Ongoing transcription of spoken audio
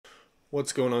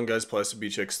What's going on, guys? Plastic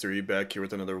Beach X3 back here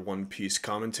with another One Piece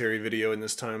commentary video, and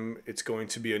this time it's going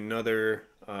to be another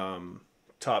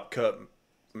Top Cup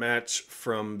match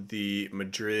from the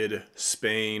Madrid,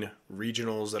 Spain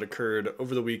regionals that occurred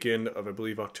over the weekend of, I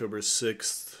believe, October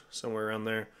 6th, somewhere around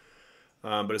there.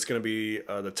 But it's going to be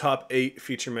the top 8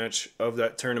 feature match of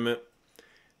that tournament.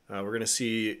 We're going to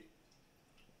see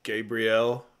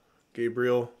Gabriel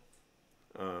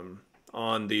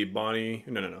on the Bonney.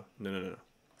 No.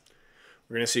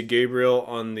 We're going to see Gabriel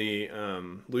on the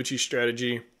Lucci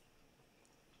strategy.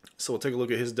 So we'll take a look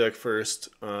at his deck first.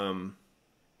 So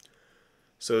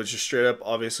it's just straight up,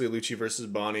 obviously, Lucci versus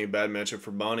Bonney. Bad matchup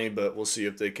for Bonney, but we'll see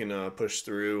if they can push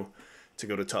through to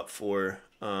go to top 4.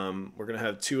 We're going to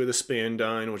have 2 of the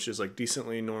Spandine, which is like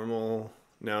decently normal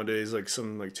nowadays, like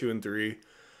some like 2 and 3.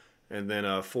 And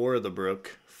then 4 of the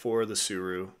Brook, 4 of the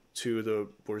Suru, 2 of the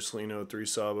Borsellino, 3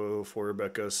 Sabo, 4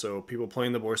 Rebecca. So people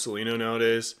playing the Borsellino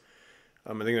nowadays.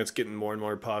 I think that's getting more and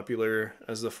more popular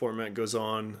as the format goes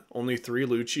on. Only 3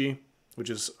 Lucci,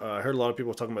 which is, I heard a lot of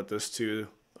people talking about this too,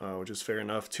 which is fair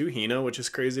enough. 2 Hina, which is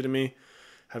crazy to me.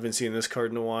 Haven't seen this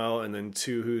card in a while. And then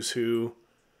 2 Who's Who.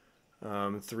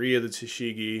 3 of the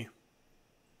TCG.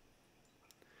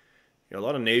 Yeah, a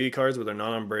lot of Navy cards, but they're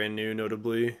not on brand new,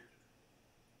 notably.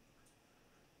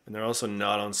 And they're also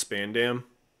not on Spandam,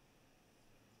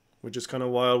 which is kind of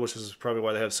wild, which is probably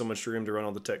why they have so much room to run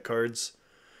all the tech cards.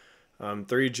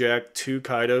 3 Jack, 2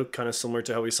 Kaido, kind of similar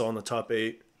to how we saw in the top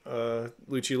 8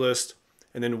 Lucci list.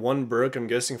 And then 1 Brook, I'm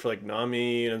guessing for like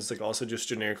Nami, and it's like also just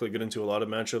generically good into a lot of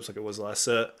matchups like it was last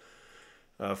set.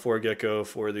 4 Gecko,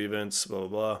 4 the events, blah, blah,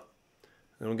 blah.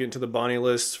 Then we'll get into the Bonney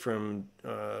list from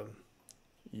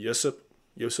Yosip,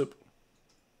 if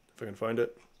I can find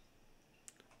it.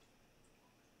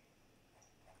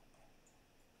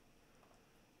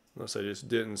 Unless I just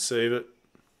didn't save it.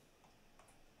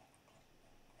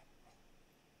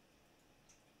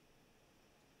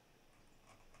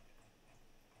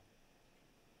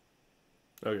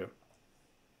 Okay.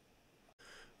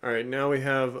 All right, now we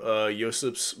have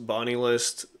Yosip's Bonney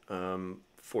list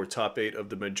for top 8 of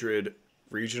the Madrid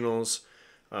regionals.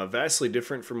 Vastly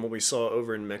different from what we saw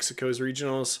over in Mexico's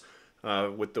regionals,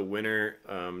 with the winner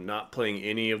not playing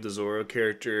any of the Zoro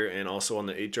character and also on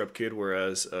the 8-drop kid,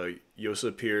 whereas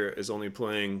Yosip here is not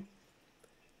playing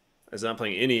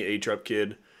any 8-drop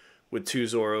kid with 2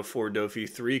 Zoro, 4 Dofi,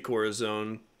 3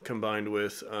 Corazon, combined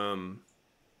with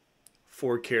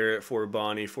 4 Carrot, 4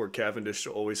 Bonney, 4 Cavendish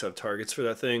to always have targets for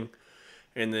that thing.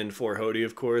 And then 4 Hody,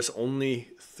 of course.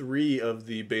 Only 3 of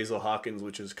the Basil Hawkins,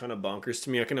 which is kind of bonkers to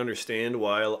me. I can understand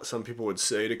why some people would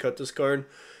say to cut this card,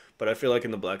 but I feel like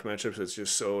in the black matchups, it's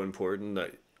just so important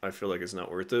that I feel like it's not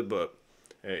worth it. But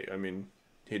hey, I mean,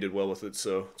 he did well with it,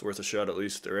 so it's worth a shot at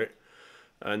least, right?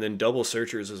 And then double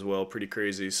searchers as well, pretty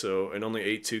crazy. So, and only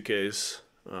 8 2Ks,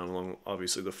 along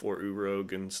obviously the 4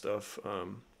 Rogue and stuff.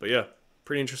 But yeah,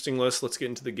 pretty interesting list. Let's get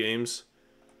into the games.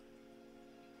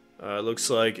 It looks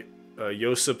like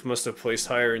Yosip must have placed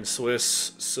higher in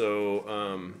Swiss,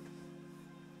 so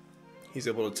he's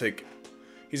able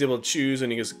to choose,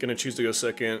 and he's going to choose to go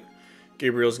second.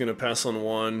 Gabriel's going to pass on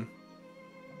 1.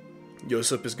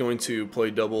 Yosip is going to play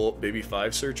double Baby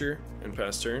 5 Searcher and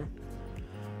pass turn.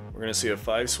 We're going to see a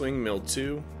 5 swing, mill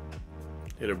 2,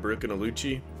 hit a Brook and a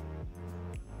Lucci.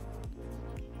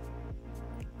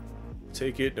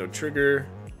 Take it, no trigger.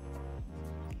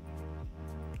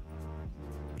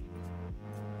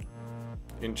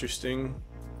 Interesting.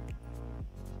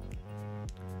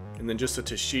 And then just a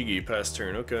Tashigi pass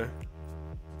turn, okay.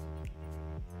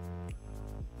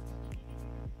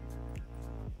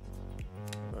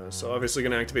 So obviously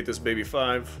gonna activate this Baby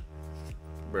 5.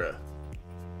 Bruh.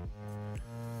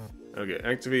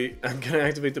 Okay, I'm gonna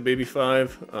activate the Baby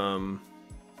 5.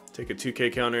 Take a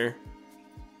 2K counter.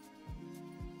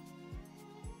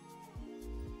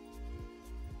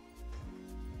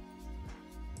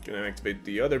 Gonna activate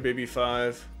the other Baby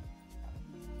 5.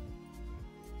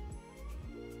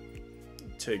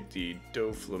 Take the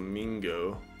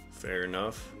Doflamingo. Fair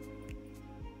enough.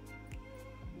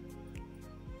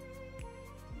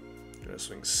 Gonna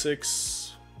swing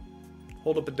 6.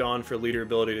 Hold up a Dawn for leader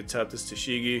ability to tap this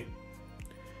Tashigi.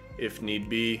 If need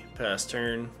be, pass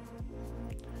turn.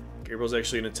 Gabriel's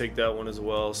actually gonna take that one as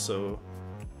well, so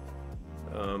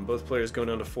both players going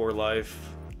down to 4 life.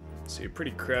 See a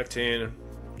pretty cracked hand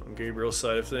on Gabriel's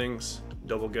side of things.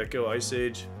 Double Gecko, Ice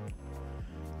Age.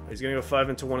 He's going to go 5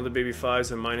 into one of the Baby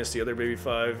 5s and minus the other Baby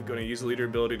 5. Going to use the leader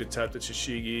ability to tap the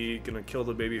Tashigi. Going to kill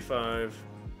the Baby 5.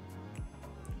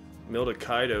 Milled a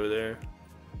Kaido there.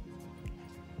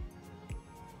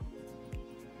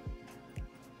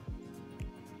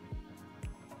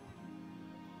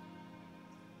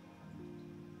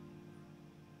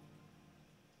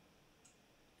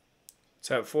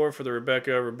 Tap 4 for the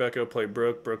Rebecca. Rebecca play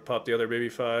Brook. Brook pop the other baby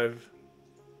 5.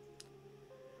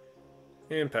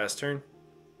 And pass turn.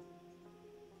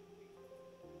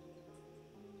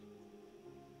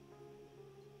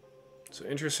 So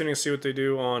interesting to see what they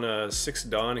do on 6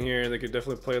 Dawn here. They could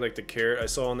definitely play like the carrot I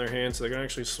saw in their hand, so they're gonna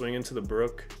actually swing into the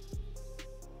Brook.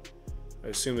 I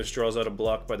assume this draws out a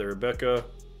block by the Rebecca.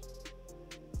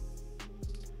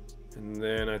 And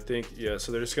then I think, yeah,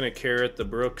 so they're just gonna carrot the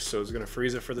Brook, so it's gonna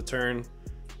freeze it for the turn.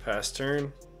 Pass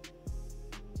turn.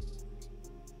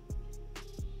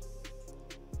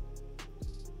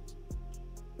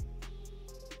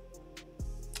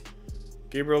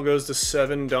 Gabriel goes to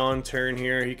 7 Dawn turn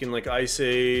here. He can like Ice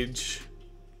Age,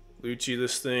 Lucci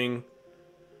this thing.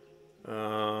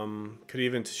 Could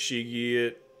even Tashigi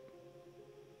it.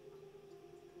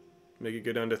 Make it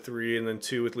go down to 3 and then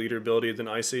 2 with leader ability, then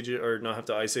Ice Age it, or not have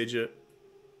to Ice Age it.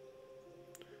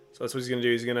 So that's what he's gonna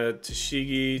do. He's gonna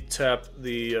Tashigi tap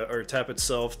the or tap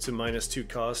itself to -2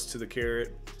 cost to the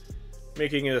carrot,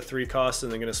 making it a 3 cost,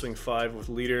 and then gonna swing 5 with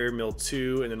leader, mill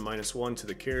 2, and then -1 to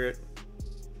the carrot,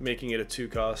 making it a 2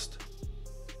 cost.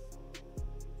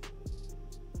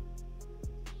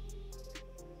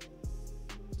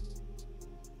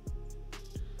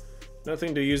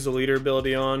 Nothing to use the leader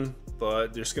ability on,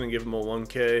 but they're just gonna give him a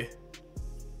 1k.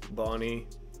 Bonney.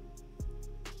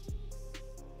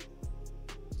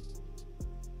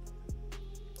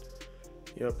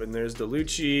 Yep, and there's the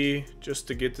Lucci. Just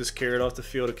to get this carrot off the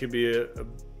field, it could be a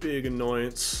big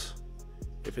annoyance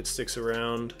if it sticks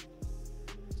around.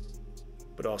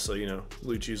 But also, you know,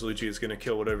 Lucci's Lucci is gonna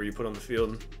kill whatever you put on the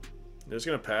field. They're just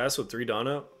gonna pass with 3 Dawn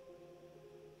out.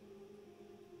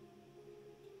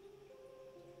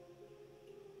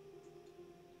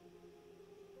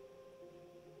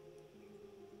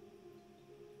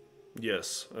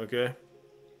 Yes, okay.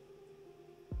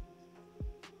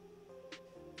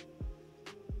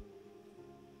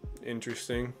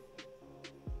 Interesting.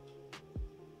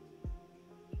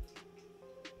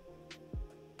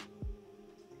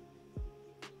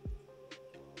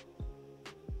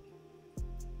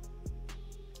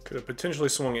 Could have potentially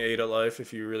swung 8 at life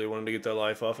if you really wanted to get that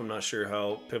life off. I'm not sure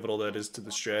how pivotal that is to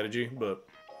the strategy, but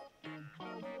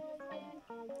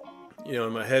you know,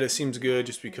 in my head it seems good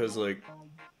just because, like,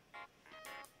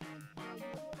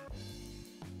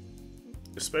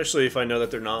 especially if I know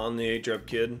that they're not on the 8-drop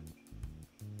kid.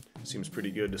 Seems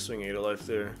pretty good to swing 8 of life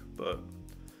there, but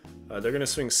they're gonna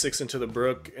swing 6 into the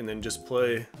Brook and then just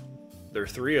play their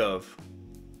 3 of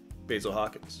Basil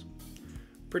Hawkins.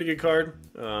 Pretty good card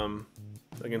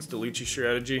against the Lucci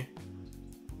strategy.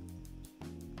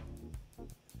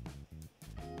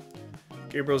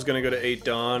 Gabriel's gonna go to 8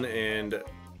 Dawn, and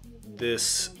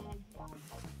this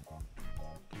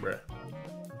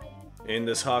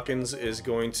Hawkins is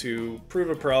going to prove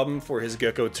a problem for his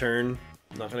Gecko turn.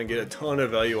 Not going to get a ton of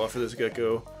value off of this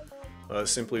Gecko,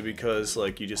 simply because,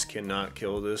 like, you just cannot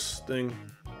kill this thing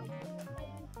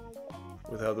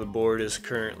with how the board is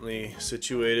currently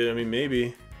situated. I mean,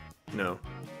 maybe. No.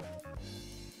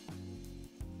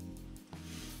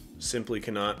 Simply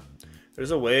cannot.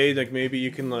 There's a way, like, maybe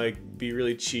you can, like, be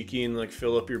really cheeky and, like,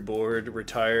 fill up your board,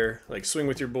 retire, like, swing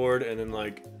with your board, and then,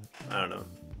 like, I don't know.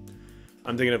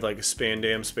 I'm thinking of, like, a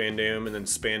Spandam, and then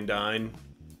Spandine.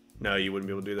 No, you wouldn't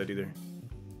be able to do that either,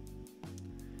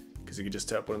 because you could just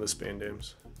tap one of the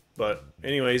Spandams. But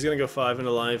anyway, he's gonna go 5 into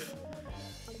life.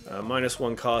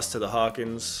 -1 cost to the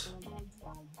Hawkins.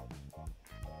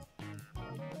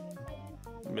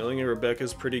 Milling and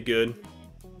Rebecca's pretty good.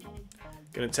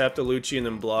 Gonna tap the Lucci and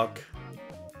then block.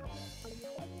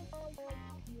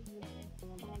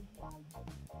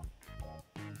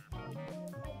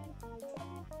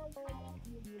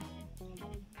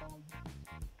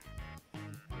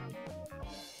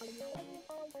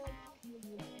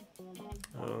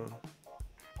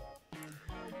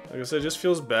 Like I said, it just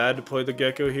feels bad to play the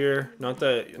Gecko here. Not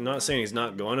that, I'm not saying he's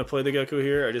not going to play the Gecko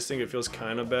here. I just think it feels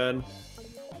kind of bad.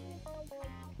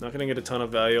 Not going to get a ton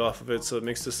of value off of it, so it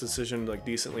makes this decision, like,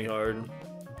 decently hard.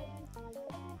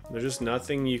 There's just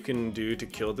nothing you can do to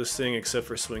kill this thing except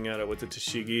for swing at it with the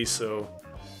Tashigi, so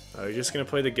you're just going to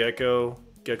play the Gecko.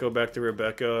 Gecko back to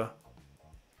Rebecca.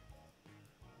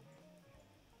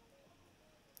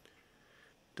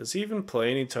 Does he even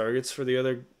play any targets for the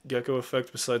other Gecko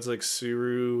effect besides, like,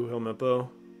 Suru,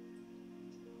 Helmeppo?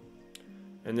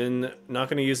 And then not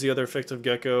going to use the other effect of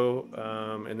Gecko.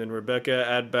 And then Rebecca,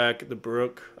 add back the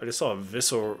Brook. I just saw a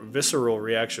visceral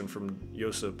reaction from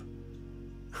Josip.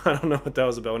 I don't know what that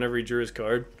was about whenever he drew his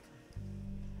card.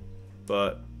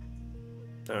 But,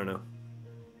 I don't know.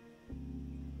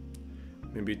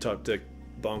 Maybe top deck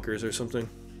bonkers or something.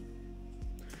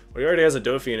 Well, he already has a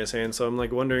Dofi in his hand, so I'm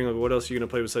like wondering like what else are you gonna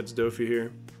play besides Dofi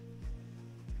here?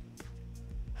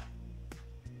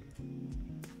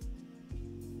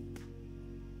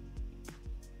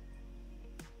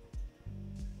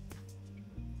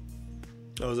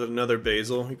 Oh, is it another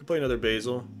Basil? You can play another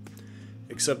Basil.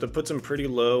 Except it puts them pretty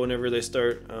low whenever they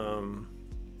start,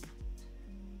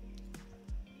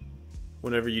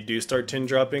 whenever you do start tin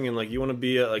dropping, and like you want to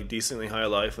be at like decently high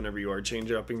life whenever you are chaining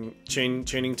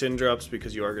tin drops,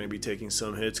 because you are going to be taking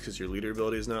some hits because your leader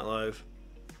ability is not live.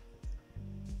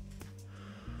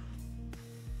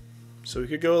 So we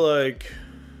could go like,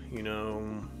 you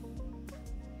know,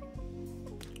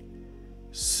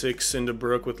 6 into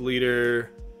Brook with leader,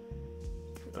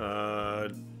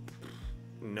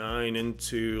 9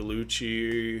 into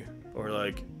Lucci, or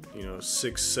like, you know,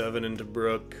 6, 7 into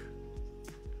Brook.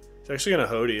 It's actually gonna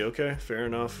Hody, okay, fair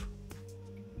enough.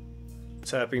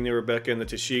 Tapping the Rebecca and the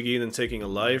Tashigi, and then taking a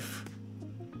life.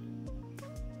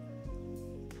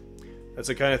 That's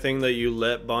the kind of thing that you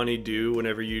let Bonney do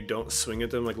whenever you don't swing at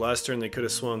them. Like last turn they could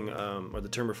have swung, or the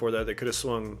turn before that, they could have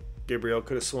swung, Gabriel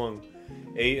could have swung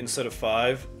 8 instead of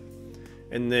 5.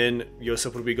 And then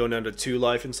Yosef would be going down to 2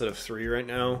 life instead of 3 right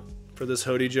now for this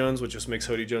Hody Jones, which just makes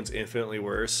Hody Jones infinitely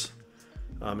worse,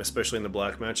 especially in the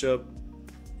black matchup.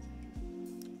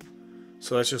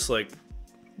 So that's just like,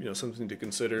 you know, something to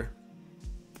consider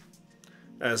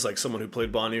as like someone who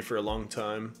played Bonney for a long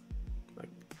time.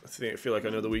 I feel like I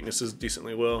know the weaknesses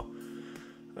decently well.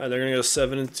 They're gonna go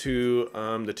 7 into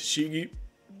the Tashigi.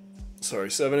 Sorry,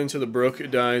 7 into the Brook,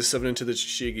 it dies. 7 into the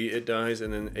Tashigi, it dies,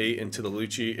 and then 8 into the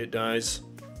Lucci, it dies.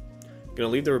 Gonna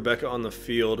leave the Rebecca on the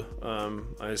field.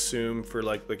 I assume for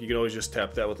like you can always just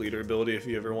tap that with leader ability if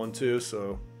you ever want to.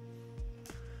 So.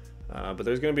 But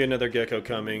there's going to be another Gecko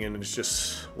coming, and it's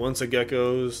just once they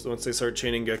start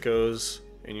chaining Geckos,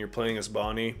 and you're playing as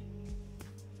Bonney.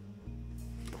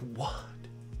 What?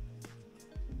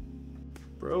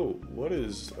 Bro, what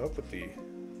is up with the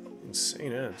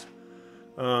insane ads?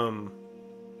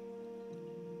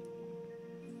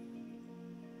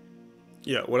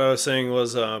 Yeah, what I was saying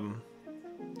was,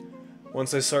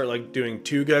 once they start like doing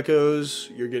 2 Geckos,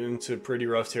 you're getting into pretty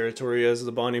rough territory as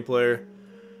the Bonney player.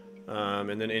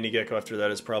 And then any Gecko after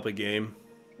that is probably game.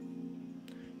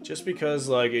 Just because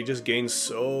like it just gains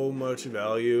so much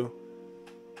value.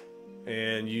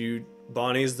 And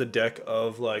Bonney's the deck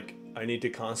of like, I need to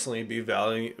constantly be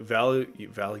valuing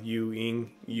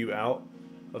you out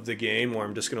of the game, or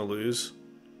I'm just going to lose.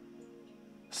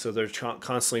 So they're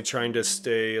constantly trying to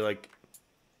stay like,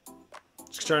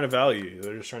 just trying to value you.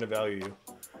 They're just trying to value you.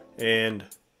 And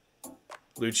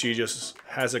Lucci just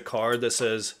has a card that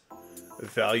says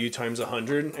value times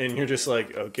 100, and you're just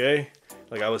like, okay,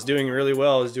 like I was doing really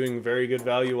well, I was doing very good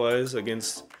value wise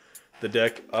against the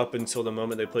deck up until the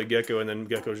moment they play Gecko, and then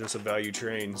Gecko's just a value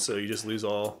train, so you just lose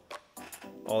all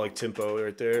like tempo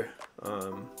right there.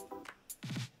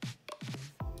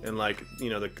 And like,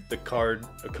 you know, the card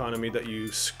economy that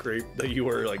you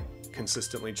were like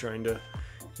consistently trying to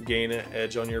gain an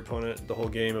edge on your opponent the whole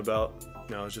game about,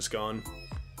 now it's just gone.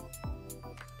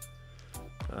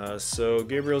 So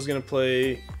Gabriel's gonna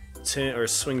play 10 or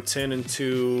swing 10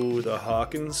 into the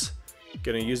Hawkins.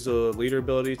 Gonna use the leader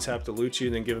ability, tap the Lucci,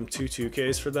 and then give him 2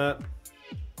 2Ks for that.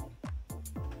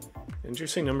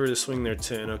 Interesting number to swing their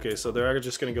 10. Okay, so they're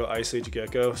just gonna go Ice Age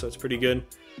Gecko, so that's pretty good.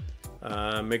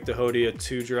 Make the Hody a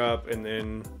 2-drop, and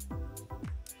then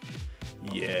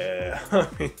yeah, I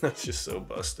mean that's just so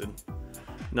busted.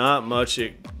 Not much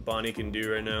Bonney can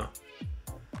do right now.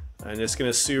 And it's going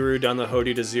to Suru down the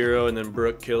Hody to 0, and then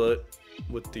Brook kill it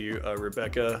with the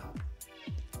Rebecca.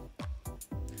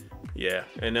 Yeah,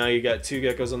 and now you got 2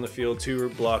 Geckos on the field,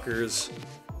 2 blockers,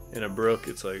 and a Brook.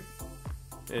 It's like,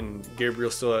 and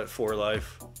Gabriel's still at 4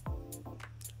 life.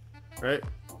 Right?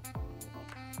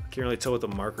 I can't really tell what the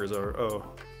markers are.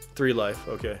 Oh, 3 life.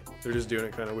 Okay, they're just doing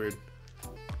it kind of weird.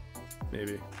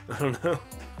 Maybe. I don't know.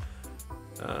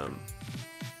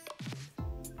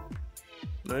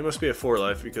 No, he must be at 4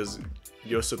 life because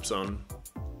Yosip's on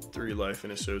 3 life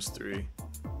and it shows 3.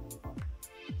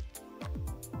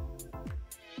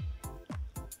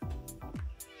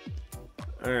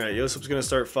 Alright, Yosip's gonna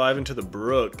start 5 into the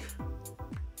Brook.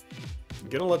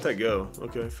 Gonna let that go.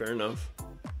 Okay, fair enough.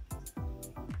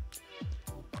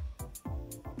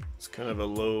 It's kind of a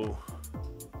low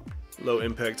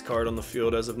impact card on the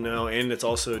field as of now, and it's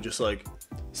also just like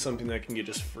something that can get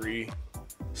just free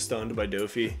stunned by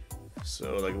Dofi.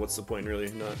 So like, what's the point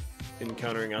really? Not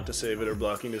encountering out to save it or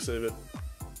blocking to save it.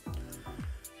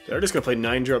 They're just gonna play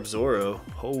 9-drop Zoro.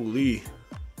 Holy.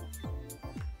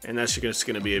 And that's just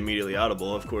gonna be immediately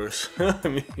audible, of course. I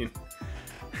mean,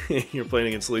 you're playing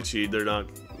against Lucci, they're not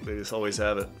They just always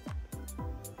have it.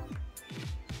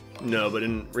 No, but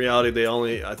in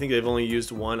reality, I think they've only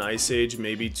used one Ice Age,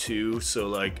 maybe two. So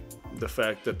like the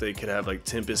fact that they could have like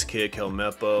Tempest Kick,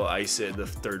 Helmeppo, Ice Age, the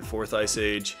third, fourth Ice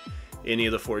Age, any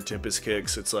of the 4 Tempest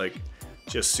Kicks, it's like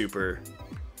just super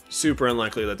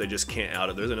unlikely that they just can't out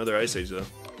it. There's another Ice Age though.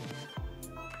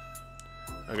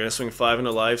 I'm gonna swing 5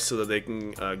 into life so that they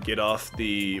can get off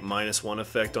the -1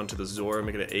 effect onto the Zora,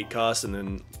 make it an 8 cost, and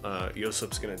then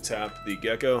Yosup's gonna tap the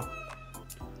Gecko.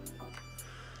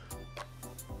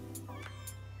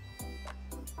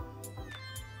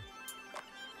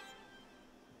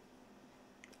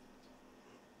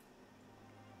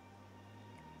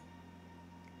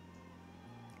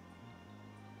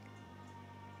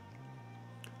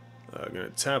 I'm gonna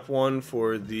tap 1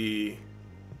 for the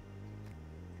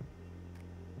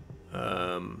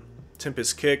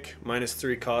Tempest Kick,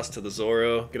 -3 cost to the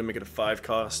Zoro. Gonna make it a 5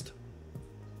 cost.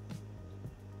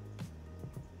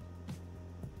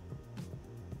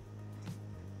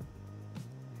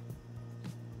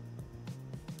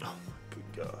 Oh my good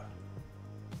god.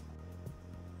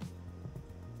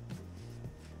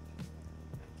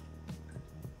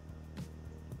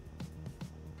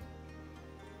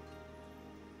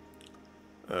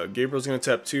 Gabriel's going to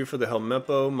tap 2 for the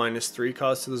Helmeppo, -3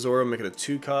 cost to the Zoro, make it a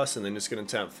 2 cost, and then just going to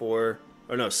tap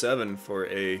 7 for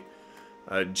a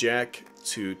Jack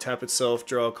to tap itself,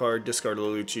 draw a card, discard a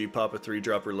Lucci, pop a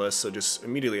 3-drop or less, so just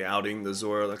immediately outing the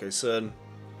Zoro, like I said.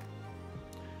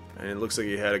 And it looks like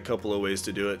he had a couple of ways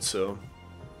to do it, so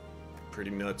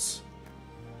pretty nuts.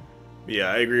 But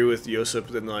yeah, I agree with Yosip,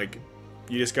 then like,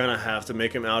 you just kind of have to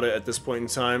make him out it at this point in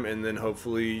time, and then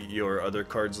hopefully your other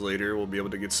cards later will be able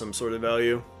to get some sort of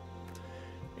value.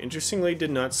 Interestingly,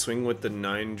 did not swing with the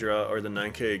 9 draw or the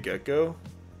 9K Gecko.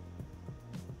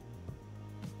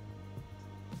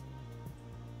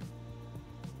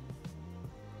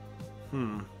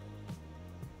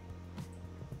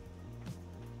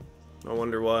 I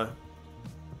wonder why.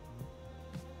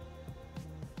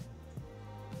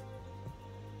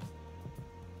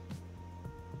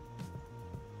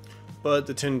 But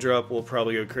the 10 drop will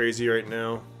probably go crazy right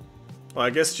now. Well, I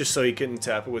guess just so he couldn't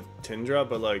tap it with 10 drop,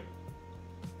 but like...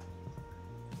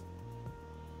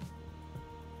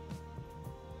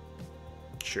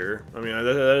 Sure. I mean,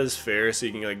 that is fair, so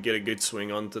you can like get a good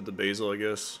swing onto the Basil, I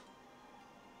guess.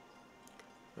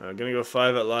 Gonna go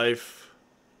 5 at life.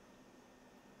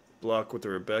 Block with the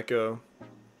Rebecca.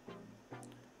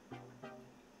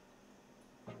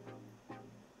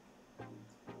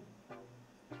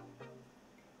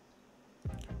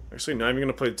 Actually, not even going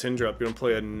to play the 10 drop. Going to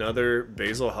play another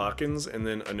Basil Hawkins and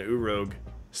then an Urog.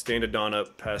 Stand a Dawn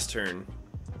up past turn.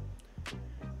 I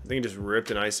think he just ripped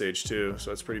an Ice Age too,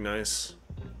 so that's pretty nice.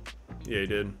 Yeah, he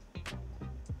did.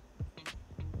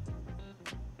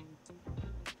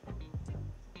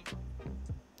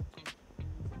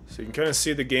 So you can kind of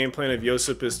see the game plan of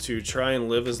Yosip is to try and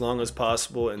live as long as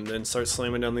possible and then start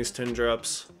slamming down these 10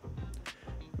 drops.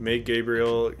 Make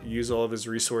Gabriel use all of his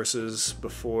resources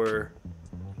before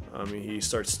he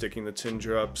starts sticking the 10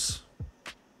 drops.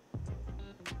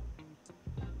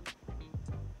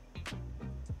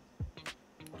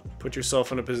 Put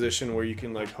yourself in a position where you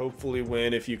can like hopefully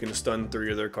win if you can stun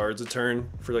 3 of their cards a turn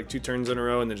for like 2 turns in a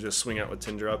row and then just swing out with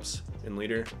 10 drops in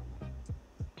leader.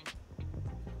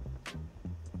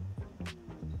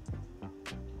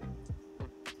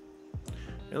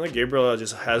 And like Gabriel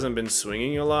just hasn't been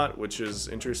swinging a lot, which is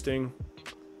interesting.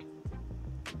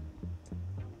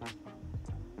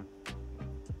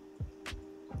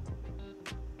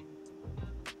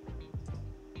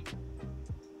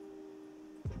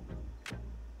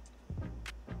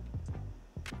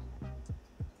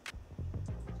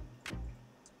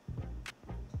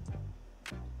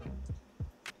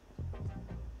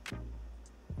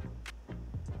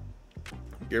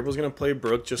 Gabriel's going to play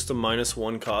Brook, just a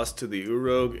 -1 cost to the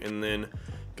Urog, and then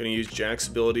going to use Jack's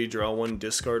ability, draw 1,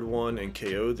 discard 1, and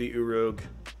KO the Urog.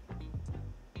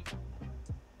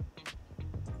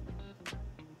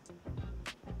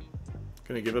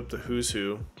 Going to give up the Who's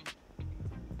Who.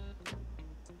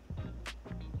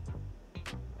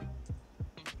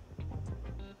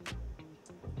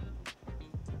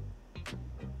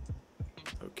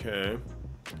 Okay.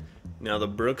 Now the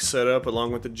Brook setup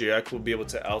along with the Jack will be able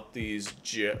to out these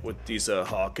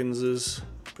Hawkinses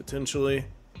potentially,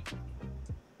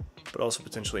 but also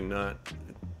potentially not,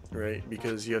 right?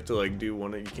 Because you have to like do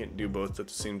one, you can't do both at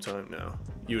the same time now.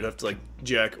 You would have to like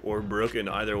Jack or Brook, and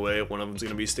either way one of them's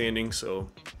gonna be standing, so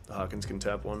the Hawkins can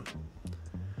tap one.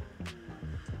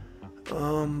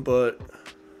 But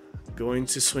going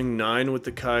to swing 9 with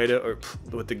the Kaida, or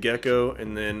with the Gecko,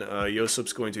 and then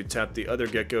Yosip's going to tap the other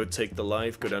Gecko, take the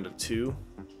life, go down to 2.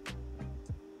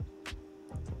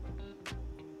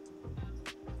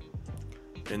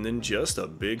 And then just a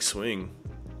big swing.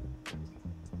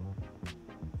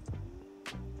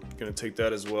 Gonna take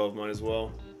that as well, might as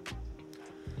well.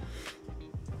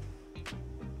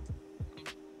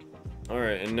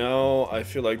 Alright, and now I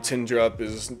feel like tin drop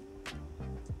is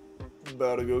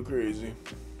about to go crazy.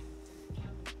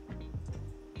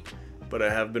 But I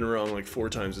have been wrong like 4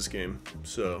 times this game,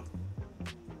 so.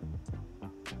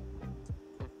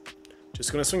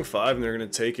 Just gonna swing 5 and they're gonna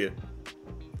take it.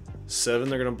 7,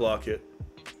 they're gonna block it.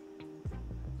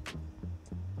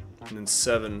 And then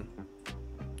 7,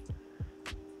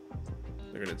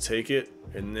 they're gonna take it,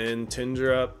 and then tin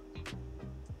drop.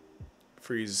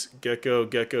 Freeze Gecko,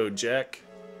 Gecko, Jack,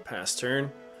 pass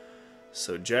turn.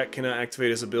 So Jack cannot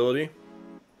activate his ability,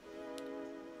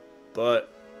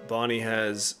 but Bonney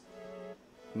has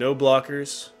no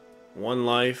blockers, 1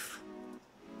 life,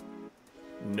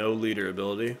 no leader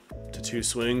ability to 2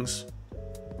 swings.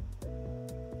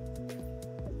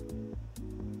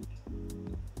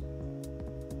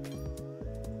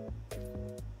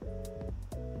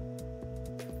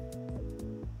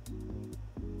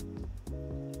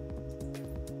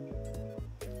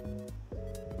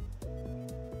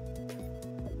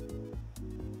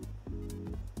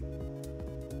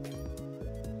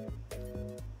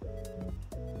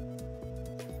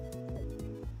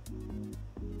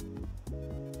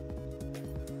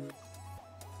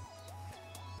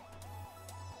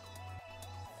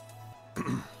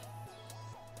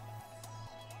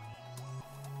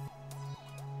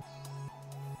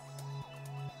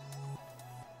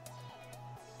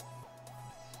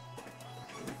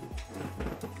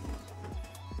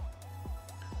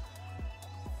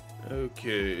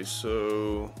 Okay,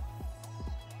 so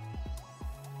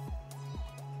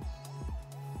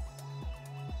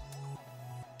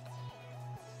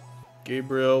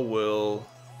Gabriel will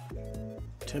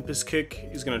Tempest Kick.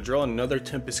 He's gonna draw another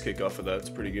Tempest Kick off of that. It's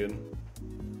pretty good.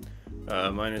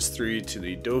 -3 to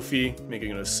the Dofi,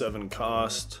 making it a 7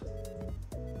 cost.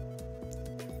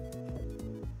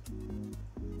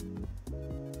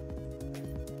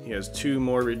 He has 2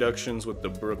 more reductions with the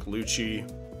Brook Lucci,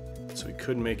 so he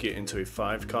could make it into a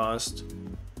 5 cost.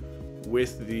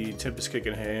 With the Tempest Kick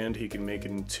in hand, he can make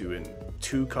it into a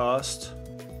 2 cost.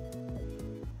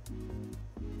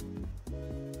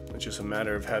 It's just a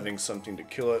matter of having something to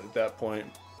kill it at that point,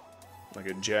 like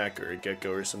a Jack or a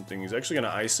Gecko or something. He's actually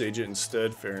going to Ice Age it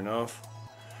instead, fair enough.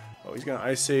 Oh, he's going to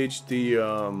Ice Age the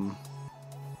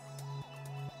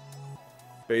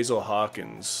Basil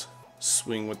Hawkins.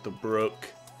 Swing with the Brook.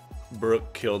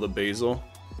 Brook kill the Basil.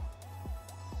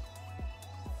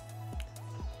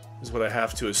 Is what I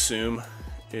have to assume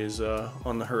is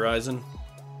on the horizon.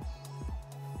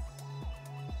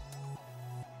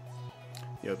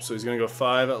 Yep, so he's going to go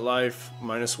 5 at life,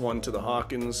 -1 to the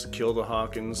Hawkins, kill the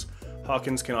Hawkins.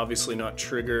 Hawkins can obviously not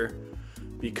trigger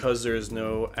because there is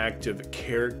no active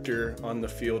character on the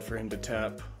field for him to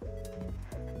tap.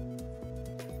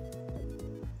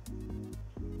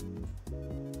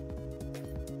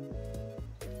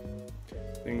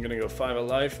 Then I'm going to go 5 at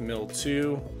life, mill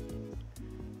 2.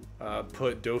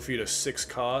 Put Dofi to 6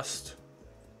 cost.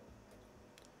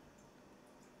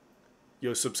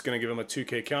 Yosip's going to give him a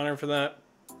 2k counter for that.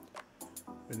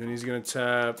 And then he's going to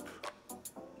tap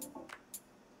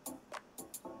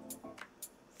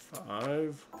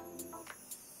 5,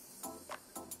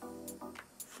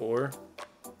 4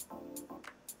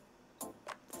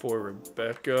 for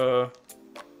Rebecca.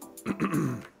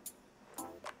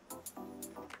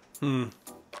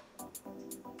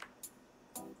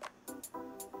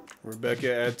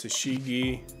 Rebecca add to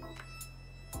Shigi.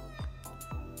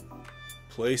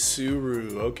 Play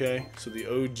Suru. Okay, so the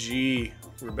OG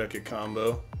Rebecca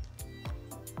combo.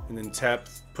 And then tap,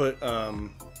 put,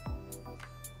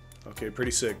 okay,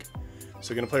 pretty sick.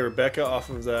 So gonna play Rebecca off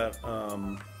of that,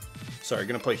 sorry,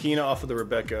 gonna play Hina off of the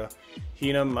Rebecca.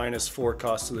 Hina -4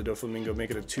 cost to the Doflamingo,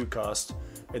 make it a 2 cost.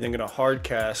 And then gonna hard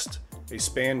cast a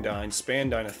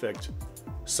Spandine effect,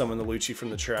 summon the Lucci from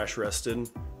the trash rested.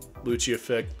 Lucci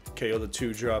effect, KO the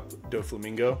 2-drop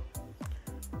Doflamingo.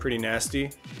 Pretty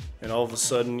nasty. And all of a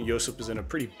sudden, Yosip is in a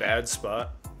pretty bad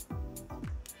spot.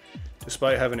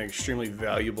 Despite having an extremely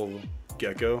valuable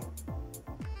Gecko.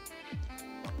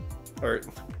 Or,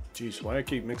 geez, why do I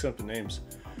keep mixing up the names?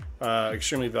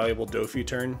 Extremely valuable Dofi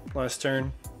turn last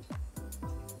turn.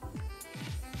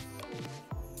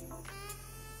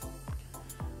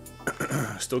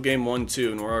 Still game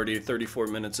 1-2, and we're already 34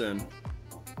 minutes in.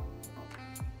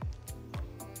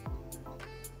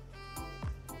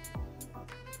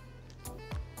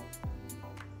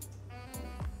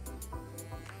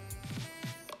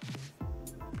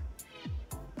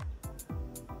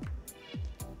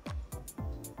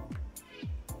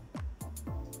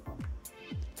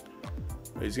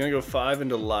 He's gonna go 5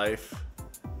 into life.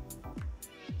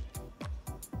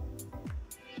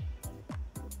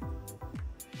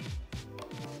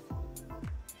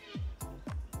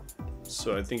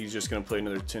 So I think he's just gonna play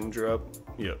another 10 drop.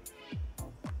 Yep.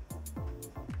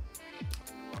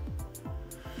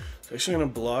 So actually gonna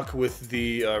block with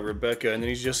the Rebecca, and then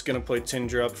he's just gonna play 10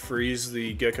 drop, freeze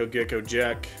the Gecko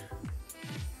Jack.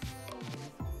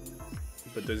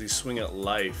 But does he swing at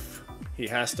life? He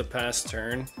has to pass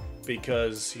turn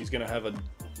because he's gonna have a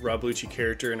Rob Lucci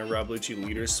character and a Rob Lucci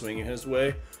leader swinging his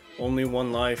way. Only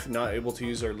 1 life, not able to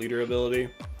use our leader ability.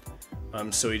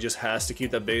 So he just has to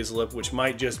keep that Basil up, which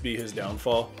might just be his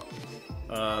downfall.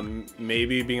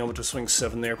 Maybe being able to swing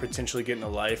 7 there, potentially getting a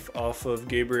life off of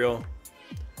Gabriel.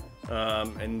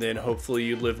 And then hopefully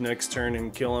you live next turn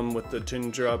and kill him with the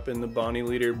 10 drop in the Bonney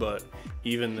leader. But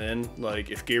even then, like,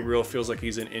 if Gabriel feels like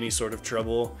he's in any sort of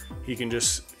trouble, he can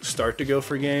just start to go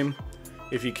for game.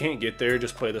 If he can't get there,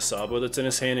 just play the Sabo that's in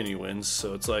his hand and he wins.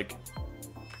 So it's like,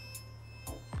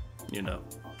 you know.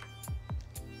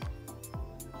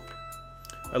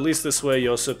 At least this way,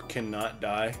 Josip cannot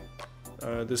die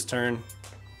this turn.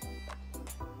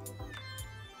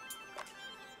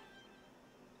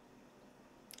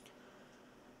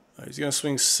 He's going to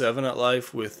swing 7 at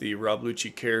life with the Rob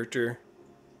Lucci character.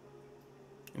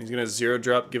 And he's going to 0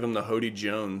 drop, give him the Hody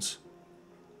Jones.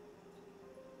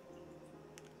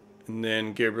 And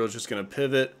then Gabriel's just going to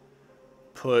pivot,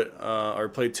 put or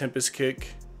play Tempest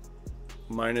Kick,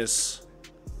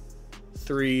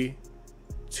 -3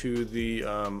 to the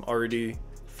already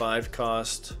 5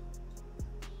 cost.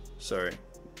 Sorry.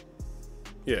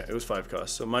 Yeah, it was 5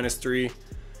 cost. So -3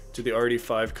 to the already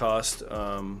 5 cost.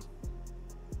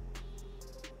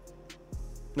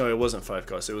 No, it wasn't 5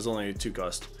 cost. It was only 2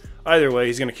 cost. Either way,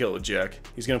 he's going to kill it with Jack.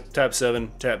 He's going to tap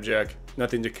 7, tap Jack.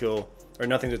 Nothing to kill, or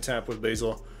nothing to tap with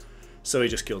Basil. So he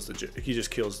just kills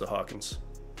the Hawkins.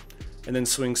 And then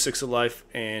swings 6 of life,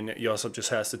 and Josip just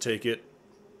has to take it.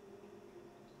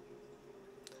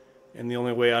 And the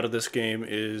only way out of this game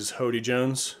is Hody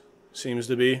Jones, seems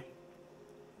to be.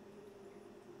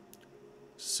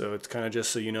 So it's kind of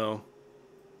just so you know,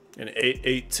 an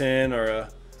 8-8-10 or a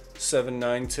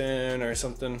 7-9-10 or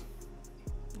something,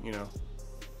 you know,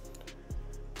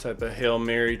 type of Hail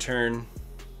Mary turn.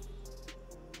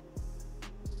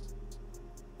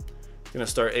 Gonna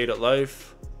start 8 at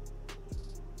life.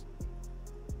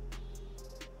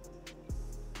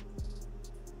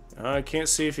 I can't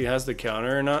see if he has the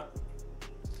counter or not.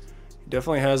 He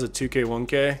definitely has a 2K,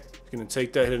 1K. He's gonna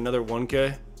take that, hit another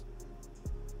 1K.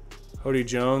 Hody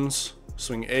Jones,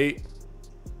 swing 8.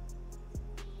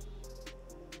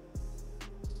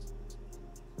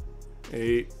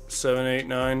 Eight, 7, 8,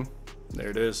 9. There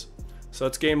it is. So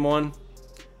that's game 1.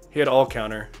 He had all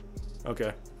counter.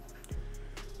 Okay.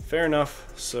 Fair enough.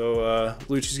 So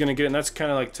Lucci's gonna get it, and that's kind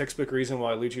of like textbook reason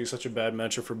why Lucci is such a bad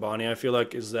matchup for Bonney. I feel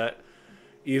like is that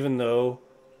even though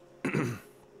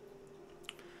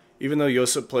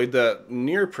Josip played that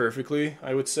near perfectly,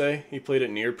 I would say he played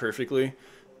it near perfectly.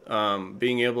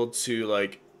 Being able to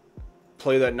like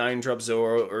play that 9-drop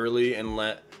Zoro early and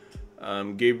let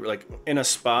Gabriel like in a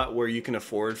spot where you can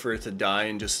afford for it to die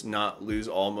and just not lose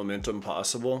all momentum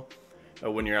possible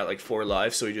when you're at like 4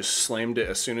 lives. So he just slammed it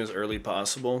as soon as early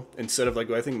possible, instead of like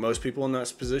I think most people in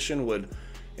that position would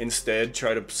instead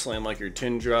try to slam like your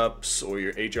 10 drops or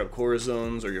your 8 drop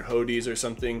Corazones or your Hodys or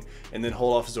something, and then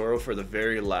hold off Zoro for the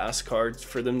very last card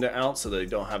for them to out so they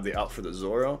don't have the out for the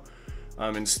Zoro.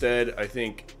 Instead, I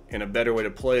think in a better way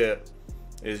to play it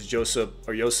is Josip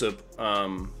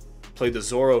played the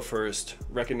Zoro first,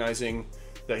 recognizing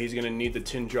that he's going to need the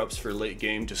 10 drops for late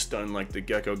game to stun like the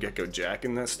Gecko Jack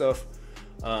and that stuff.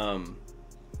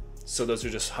 So those are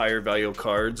just higher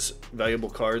valuable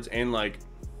cards, and like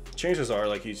chances are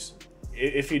like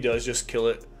if he does just kill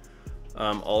it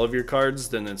all of your cards,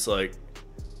 then it's like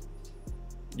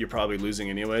you're probably losing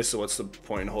anyway, so what's the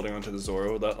point in holding on to the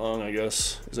Zoro that long, I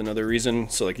guess, is another reason.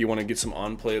 So like you want to get some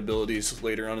on-play abilities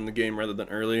later on in the game rather than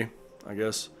early, I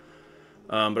guess.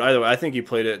 But either way, I think he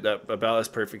played it about as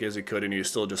perfect as he could, and he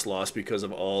still just lost because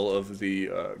of all of the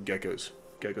Geckos.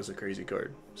 Gecko's a crazy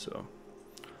card. So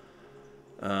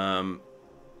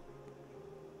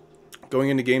going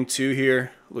into game 2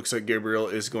 here, looks like Gabriel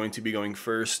is going to be going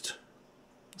first.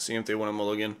 See if they want a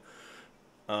mulligan.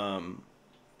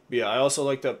 But yeah, I also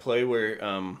like that play where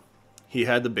he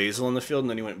had the Basil in the field, and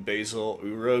then he went Basil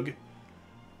Urug.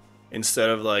 Instead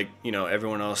of like, you know,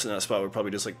 everyone else in that spot would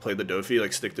probably just like play the Dofi,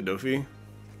 like stick the Dofi.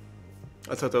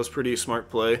 I thought that was pretty smart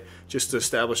play, just to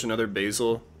establish another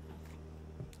Basil.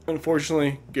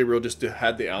 Unfortunately, Gabriel just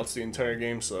had the outs the entire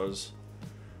game, so that was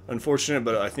unfortunate,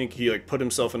 but I think he like put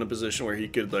himself in a position where he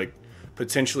could like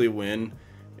potentially win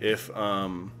if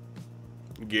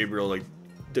Gabriel like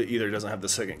either doesn't have the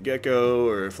second Gecko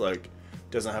or if like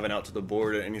doesn't have an out to the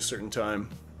board at any certain time.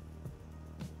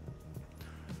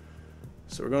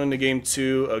 So we're going to game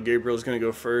 2. Gabriel's going to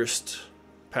go first.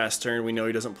 Pass turn. We know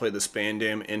he doesn't play the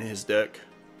Spandam in his deck.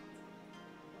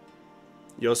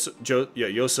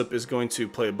 Josip is going to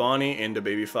play Bonney and a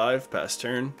baby 5. Pass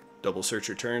turn. Double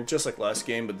searcher turn, just like last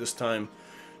game, but this time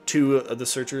 2 of the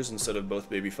searchers instead of both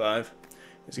baby 5.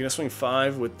 He's going to swing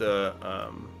 5 with the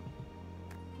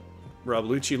Rob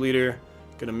Lucci leader.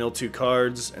 Going to mill 2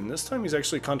 cards, and this time he's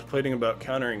actually contemplating about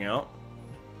countering out.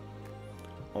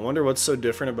 I wonder what's so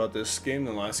different about this game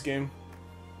than last game.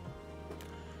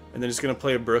 And then he's going to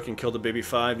play a Brook and kill the baby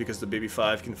 5 because the baby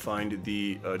 5 can find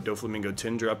the Doflamingo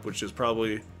Tin Drop, which is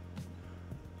probably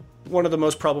one of the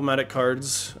most problematic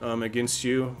cards against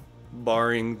you,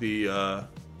 barring the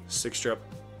 6-drop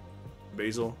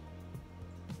Basil.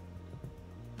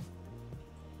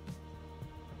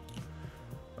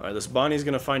 Alright, this Bonnie's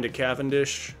going to find a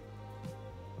Cavendish.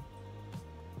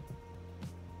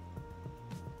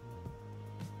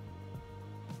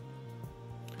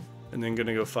 And then going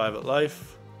to go 5 at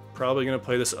life. Probably going to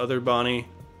play this other Bonney.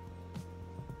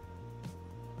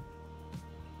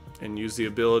 And use the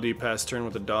ability pass turn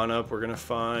with the Dawn up. We're going to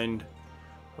find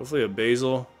hopefully a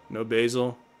Basil. No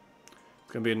Basil.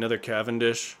 It's going to be another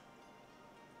Cavendish.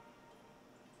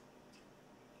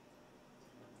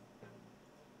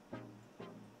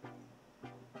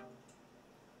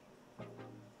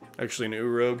 Actually an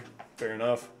Rogue. Fair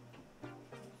enough.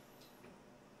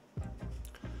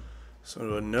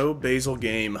 So a no Basil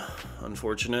game.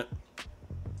 Unfortunate.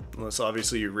 Unless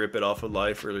obviously you rip it off of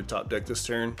life or the top deck this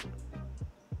turn.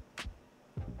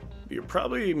 You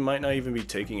probably might not even be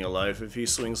taking a life if he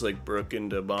swings like Brook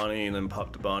into Bonney and then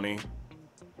pop to Bonney.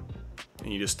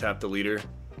 And you just tap the leader.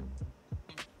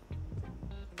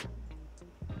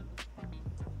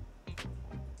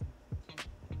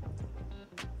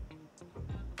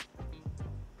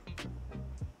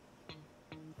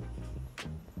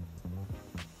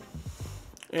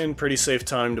 And pretty safe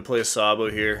time to play a Sabo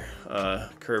here.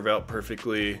 Curve out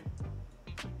perfectly.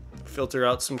 Filter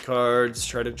out some cards.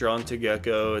 Try to draw into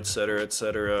Gecko, etc.,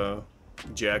 etc.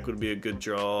 Jack would be a good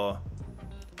draw.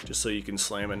 Just so you can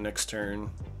slam it next turn.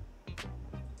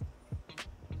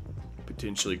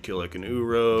 Potentially kill like an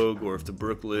Rogue, or if the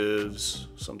Brook lives,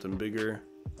 something bigger.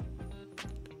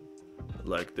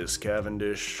 Like this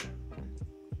Cavendish.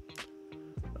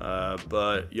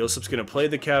 But Josip's going to play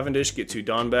the Cavendish, get 2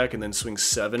 Dawn back, and then swing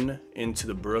 7 into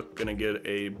the Brook. Going to get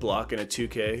a block and a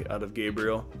 2K out of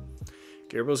Gabriel.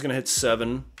 Gabriel's going to hit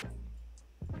 7.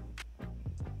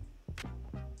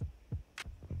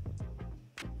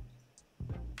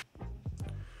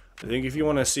 I think if you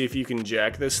want to see if you can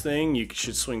jack this thing, you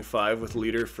should swing 5 with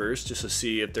leader first, just to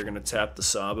see if they're going to tap the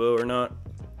Sabo or not.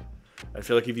 I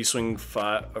feel like if you swing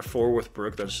 5 or 4 with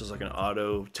Brook, that's just like an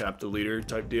auto tap the leader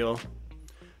type deal.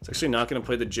 It's actually not going to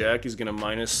play the Jack. He's going to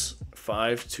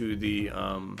 -5 to the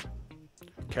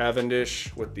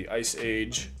Cavendish with the Ice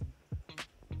Age,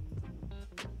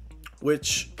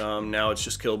 which now it's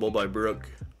just killable by Brook.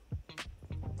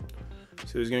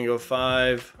 So he's going to go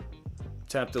 5,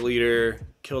 tap the leader,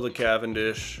 kill the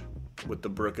Cavendish with the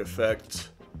Brook effect.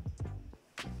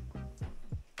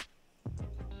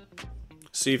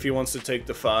 See if he wants to take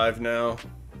the 5 now.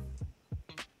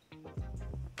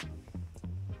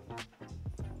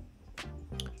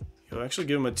 You'll actually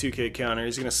give him a 2K counter.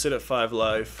 He's going to sit at 5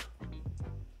 life.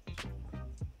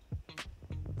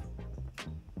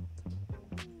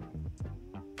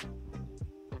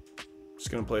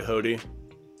 Just going to play Hody.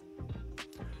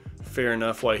 Fair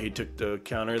enough why he took the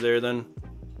counter there then.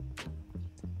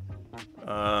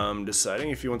 Deciding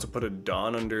if he wants to put a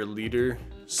Dawn under leader.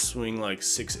 Swing like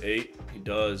 6-8. He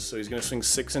does. So he's going to swing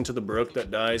 6 into the Brook.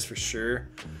 That dies for sure.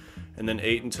 And then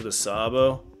 8 into the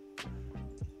Sabo.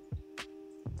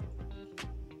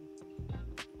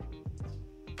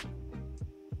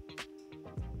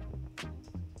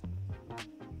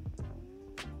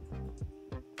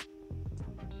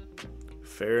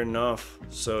 Fair enough.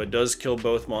 So it does kill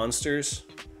both monsters,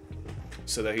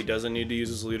 so that he doesn't need to use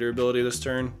his leader ability this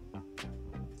turn.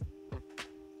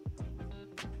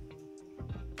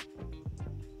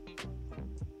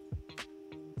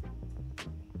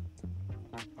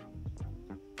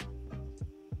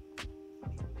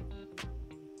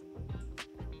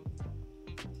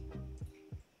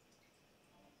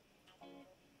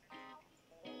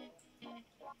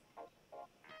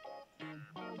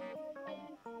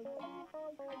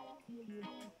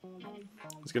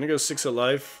 He's going to go 6 of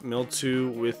life, mill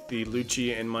 2 with the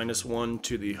Lucci and -1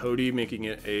 to the Hody, making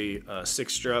it a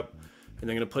 6-drop. And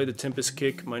then going to play the Tempest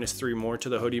Kick, -3 more to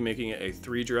the hoodie, making it a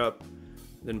 3-drop.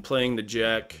 Then playing the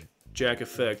Jack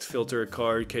effect, filter a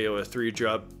card, KO a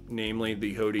 3-drop, namely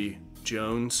the hoodie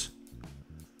Jones.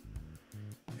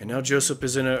 And now Josip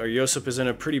is in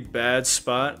a pretty bad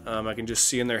spot. I can just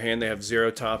see in their hand they have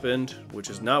 0 top end, which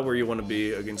is not where you want to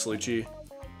be against Lucci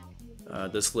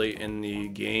this late in the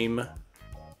game.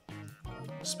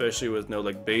 Especially with no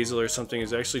like Basil or something.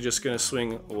 He's actually just going to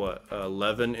swing, what,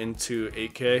 11 into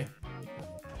 8k.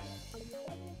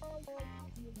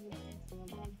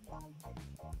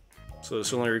 So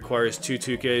this only requires 2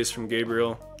 2Ks from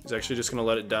Gabriel. He's actually just going to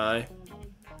let it die.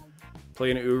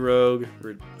 Play an Urog,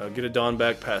 get a Dawn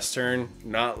back past turn.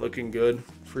 Not looking good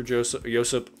for Josip.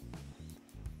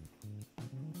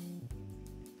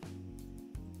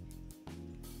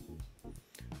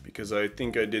 Because I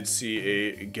think I did see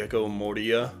a Gecko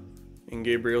Moria in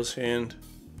Gabriel's hand.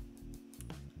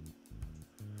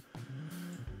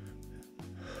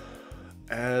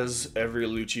 As every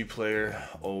Lucci player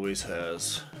always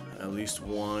has. At least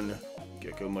one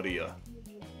Gecko Moria.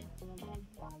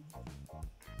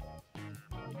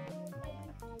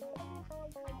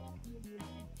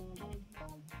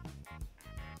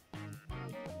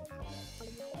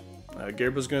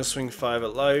 Gabriel's going to swing 5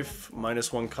 at life,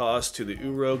 -1 cost to the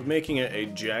Urog, making it a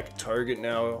Jack target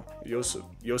now.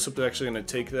 Josip's actually going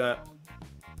to take that.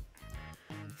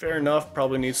 Fair enough,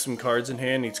 probably needs some cards in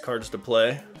hand, needs cards to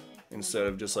play, instead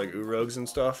of just like Urogs and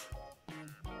stuff.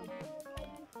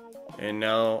 And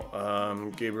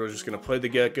now Gabriel's just going to play the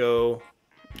Gecko,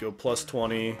 go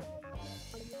 +20.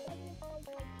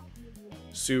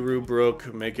 Suru,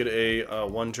 Brook, make it a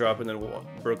 1-drop, and then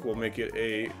Brook will make it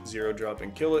a 0-drop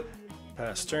and kill it.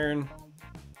 Pass turn.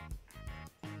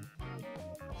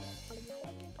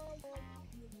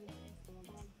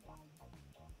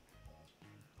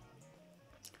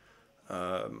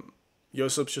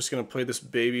 Josip's just going to play this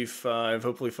baby 5,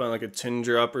 hopefully find like a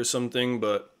 10-drop or something,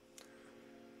 but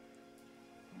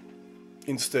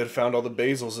instead found all the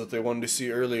Basils that they wanted to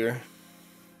see earlier.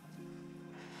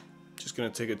 Just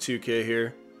going to take a 2K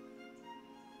here.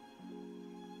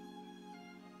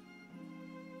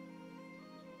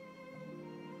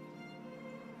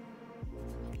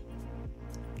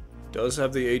 Does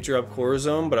have the 8-drop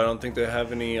Corazon, but I don't think they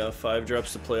have any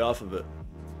 5-drops to play off of it,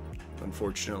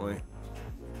 unfortunately.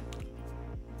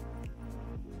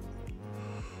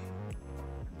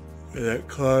 That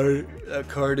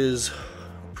card is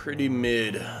pretty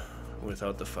mid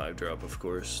without the 5-drop, of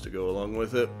course, to go along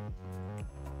with it.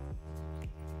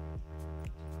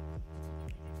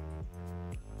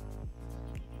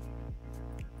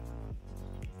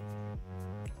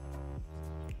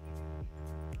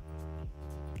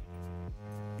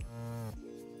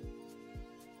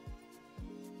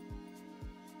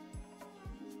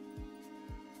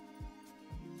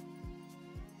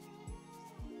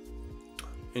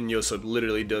 And Josip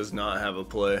literally does not have a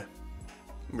play.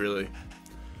 Really.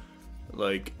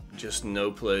 Like, just no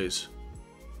plays.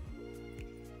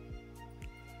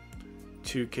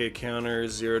 2K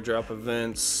counters, 0-drop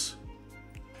events,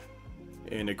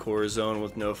 and a Corazon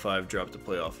with no 5-drop to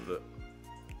play off of it.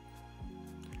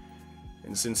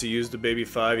 And since he used the baby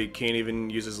 5, he can't even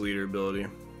use his leader ability.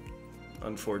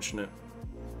 Unfortunate.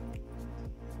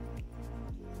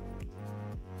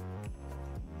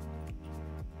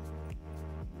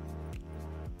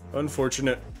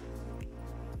 Unfortunate,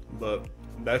 but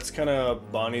that's kind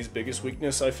of Bonney's biggest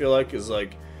weakness, I feel like, is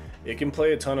like it can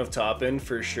play a ton of top end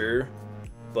for sure,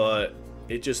 but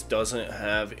it just doesn't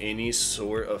have any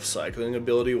sort of cycling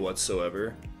ability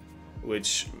whatsoever,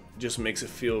 which just makes it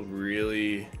feel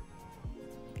really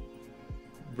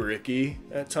bricky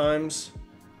at times.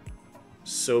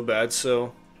 So bad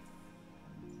so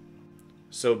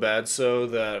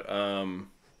that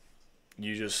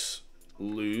you just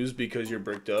lose because you're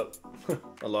bricked up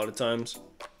a lot of times.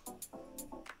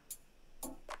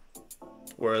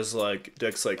 Whereas like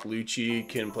decks like Lucci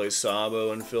can play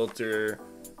Sabo and filter,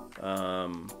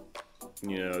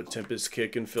 you know, Tempest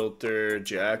Kick and filter,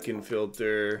 Jack and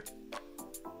filter.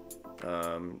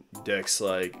 Decks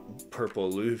like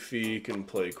Purple Luffy can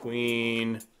play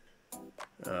Queen.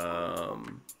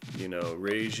 You know,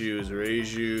 Reiju is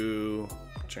Reiju.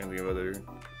 I'm trying to think of other.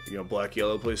 You know, Black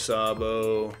Yellow plays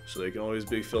Sabo, so they can always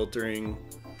be filtering.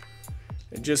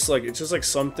 It's just like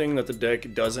something that the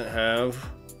deck doesn't have.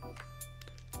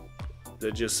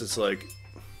 That just it's like,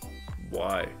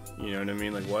 why? You know what I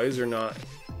mean? Like, why is there not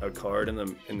a card in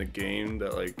the game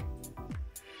that like?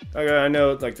 I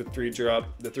know like the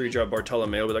 3-drop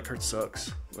Bartolomeo, but that card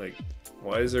sucks. Like,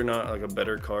 why is there not like a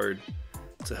better card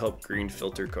to help green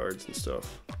filter cards and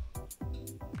stuff?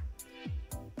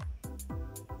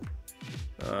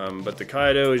 But the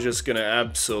Kaido is just going to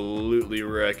absolutely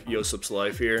wreck Yosip's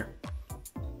life here.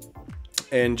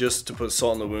 And just to put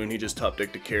salt in the wound, he just top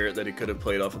decked a carrot that he could have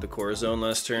played off of the Corazon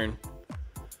last turn.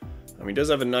 He does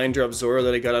have a 9-drop Zoro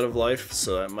that he got out of life,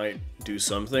 so that might do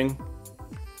something,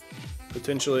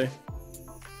 potentially.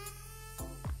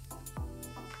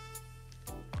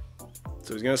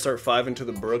 So he's going to start 5 into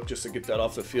the Brook just to get that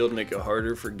off the field, make it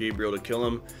harder for Gabriel to kill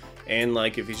him. And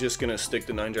like, if he's just going to stick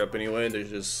the 9-drop anyway,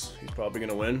 he's probably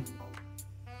going to win.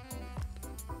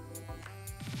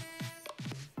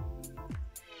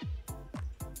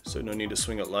 So no need to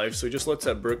swing at life. So he just lets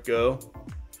that Brook go.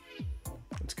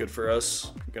 That's good for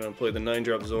us. Going to play the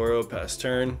 9-drop Zoro past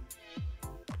turn.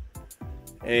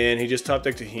 And he just top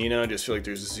decked to Hina. I just feel like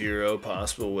there's zero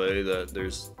possible way that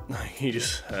he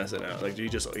just has an out. Like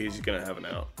he's gonna have an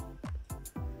out.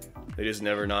 They just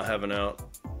never not have an out.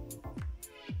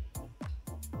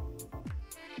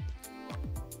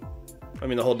 I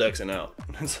mean, the whole deck's an out.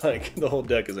 It's like the whole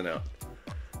deck is an out.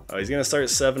 He's gonna start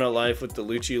 7 out life with the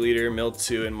Lucci leader, mill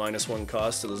 2 and -1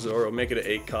 cost to the Zoro, make it an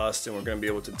 8 cost, and we're gonna be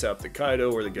able to tap the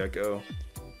Kaido or the Gecko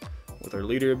with our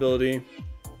leader ability.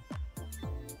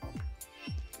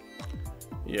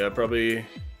 Yeah, probably.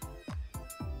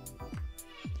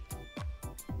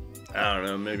 I don't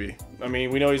know, maybe. I mean,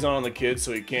 we know he's not on the kid,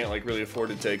 so he can't like really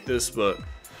afford to take this, but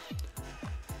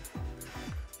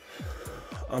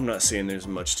I'm not seeing there's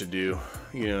much to do.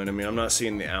 You know what I mean? I'm not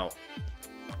seeing the out.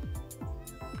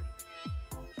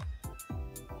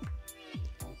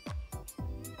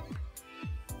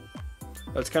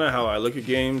 That's kind of how I look at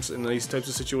games in these types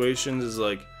of situations, is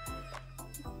like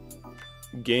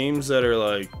games that are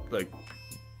like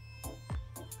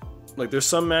there's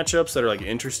some matchups that are like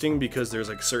interesting because there's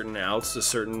like certain outs to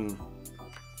certain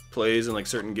plays, and like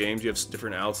certain games you have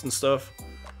different outs and stuff.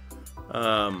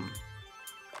 But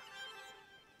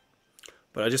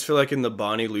I just feel like in the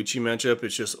Bonney Lucci matchup,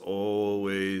 it's just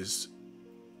always,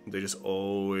 you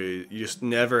just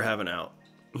never have an out.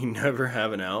 You never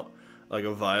have an out, like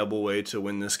a viable way to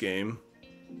win this game.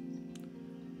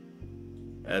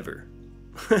 Ever.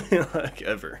 Like,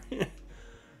 ever.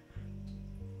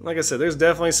 Like I said, there's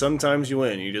definitely sometimes you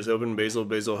win. You just open Basil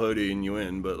Hody and you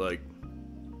win, but like,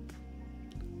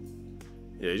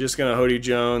 yeah, you're just gonna Hody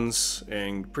Jones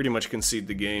and pretty much concede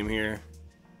the game here.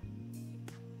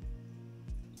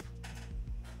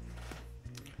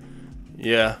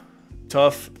 Yeah,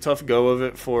 tough go of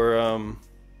it for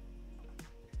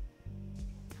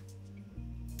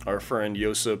our friend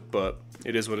Yosip, but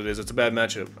it is what it is. It's a bad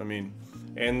matchup. I mean,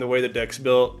 and the way the deck's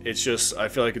built, it's just, I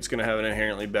feel like it's going to have an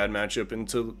inherently bad matchup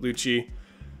into Lucci,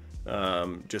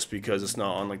 just because it's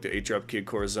not on like the 8-drop Kid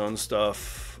Corazon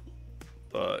stuff,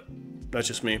 but that's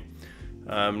just me.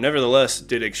 Nevertheless,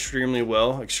 did extremely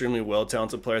well,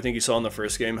 talented player. I think you saw in the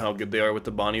first game how good they are with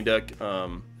the Bonney deck.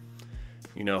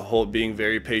 You know, being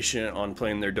very patient on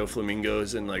playing their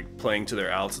Doflamingos and like playing to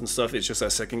their outs and stuff. It's just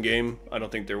that second game, I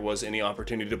don't think there was any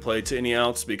opportunity to play to any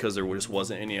outs because there just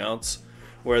wasn't any outs.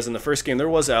 Whereas in the first game there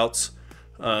was outs.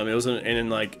 It wasn't, and in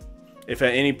like, if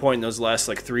at any point in those last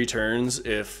like 3 turns,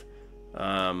 if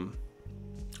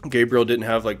Gabriel didn't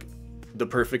have like the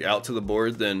perfect out to the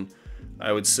board, then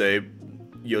I would say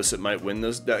Yosip might win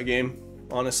that game,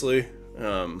 honestly,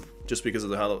 just because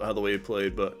of how the way he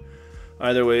played. But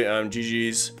either way,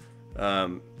 GG's,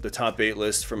 the top 8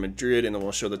 list from Madrid, and then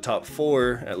we'll show the top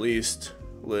 4 at least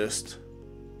list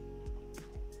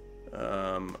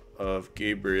of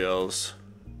Gabriel's.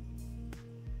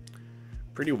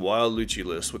 Pretty wild Lucci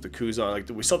list with the Kuzan. Like,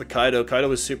 we saw the Kaido. Kaido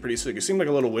was pretty sick. It seemed like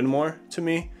a little win more to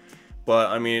me, but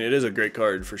I mean, it is a great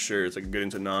card for sure. It's like good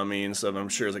into Nami and stuff. I'm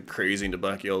sure it's like crazy into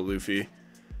Black Yellow Luffy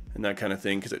and that kind of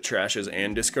thing, because it trashes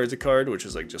and discards a card, which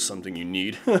is like just something you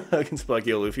need against Black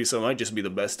Yellow Luffy. So it might just be the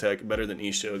best tech, better than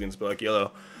Isho against Black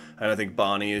Yellow. And I think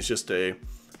Bonney is just a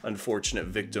unfortunate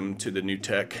victim to the new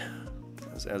tech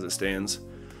as it stands.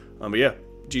 But yeah,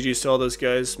 GG's to all those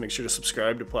guys. Make sure to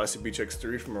subscribe to Plastic Beach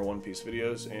X3 for more One Piece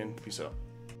videos, and peace out.